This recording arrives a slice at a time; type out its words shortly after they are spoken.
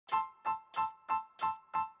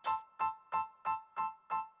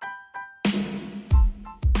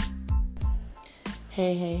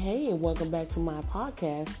Hey, and welcome back to my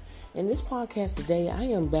podcast. In this podcast today, I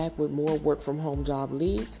am back with more work from home job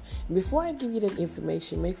leads. And before I give you that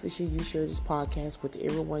information, make sure you share this podcast with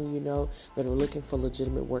everyone you know that are looking for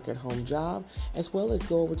legitimate work at home job, as well as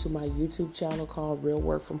go over to my YouTube channel called Real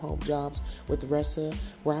Work from Home Jobs with Ressa,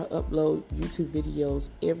 where I upload YouTube videos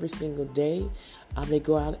every single day. They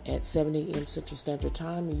go out at 7 a.m. Central Standard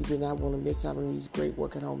Time, and you do not want to miss out on these great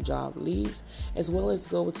work at home job leads, as well as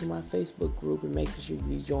go over to my Facebook group and make sure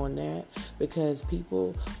you join that, because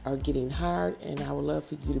people are getting hired, and I would love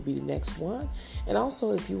for you to be the next one. And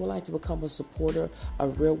also, if you would like to become a supporter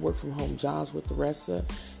of Real Work from Home Jobs with Ressa,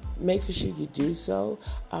 make sure you do so.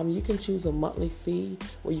 You can choose a monthly fee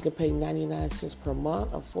where you can pay 99 cents per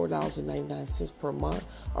month, or $4.99 per month,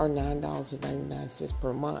 or $9.99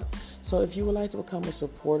 per month. So if you would like to become a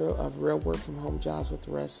supporter of Real Work from Home Jobs with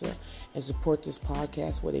Ressa and support this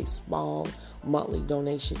podcast with a small monthly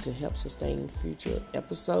donation to help sustain future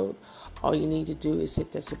episode, all you need to do is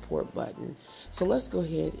hit that support button. So let's go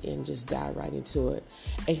ahead and just dive right into it.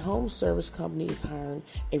 A home service company is hiring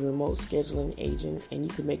a remote scheduling agent, and you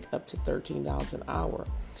can make up to $13 an hour.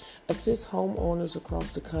 Assist homeowners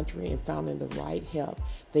across the country in finding the right help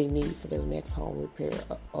they need for their next home repair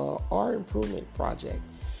or improvement project.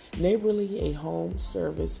 Neighborly, a home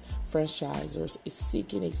service franchisor, is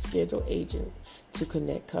seeking a scheduled agent to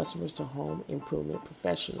connect customers to home improvement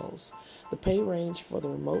professionals. The pay range for the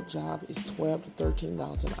remote job is $12 to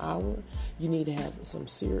 $13 an hour. You need to have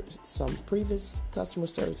some previous customer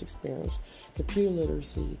service experience, computer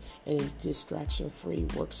literacy, and a distraction-free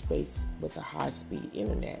workspace with a high-speed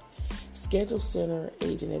internet. Schedule center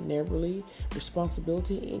agent at Neighborly.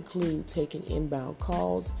 Responsibility include taking inbound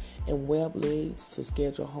calls and web leads to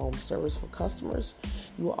schedule home service for customers.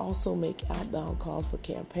 You will also make outbound calls for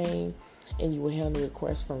campaign, and you will handle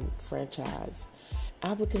requests from franchise.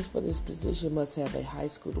 Applicants for this position must have a high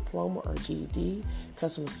school diploma or GED,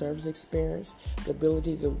 customer service experience, the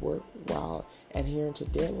ability to work while adhering to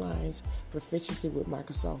deadlines, proficiency with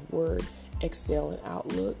Microsoft Word, Excel, and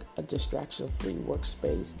Outlook, a distraction-free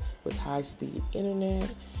workspace with high-speed internet,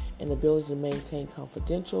 and the ability to maintain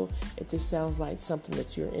confidential. If this sounds like something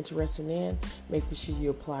that you're interested in, make sure you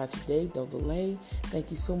apply today. Don't delay. Thank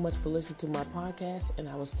you so much for listening to my podcast, and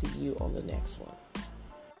I will see you on the next one.